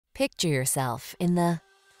Picture yourself in the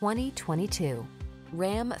 2022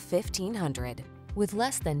 Ram 1500. With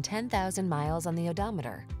less than 10,000 miles on the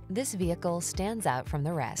odometer, this vehicle stands out from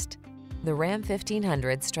the rest. The Ram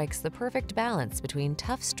 1500 strikes the perfect balance between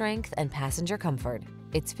tough strength and passenger comfort.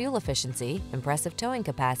 Its fuel efficiency, impressive towing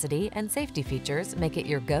capacity, and safety features make it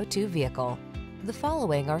your go-to vehicle. The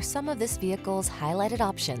following are some of this vehicle's highlighted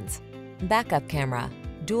options: backup camera,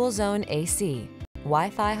 dual zone AC,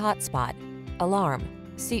 Wi-Fi hotspot, alarm,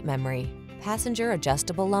 seat memory, passenger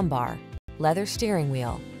adjustable lumbar, leather steering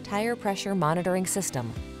wheel, tire pressure monitoring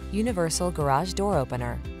system, universal garage door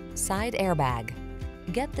opener, side airbag.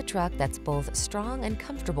 Get the truck that's both strong and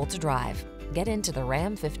comfortable to drive. Get into the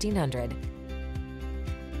Ram 1500.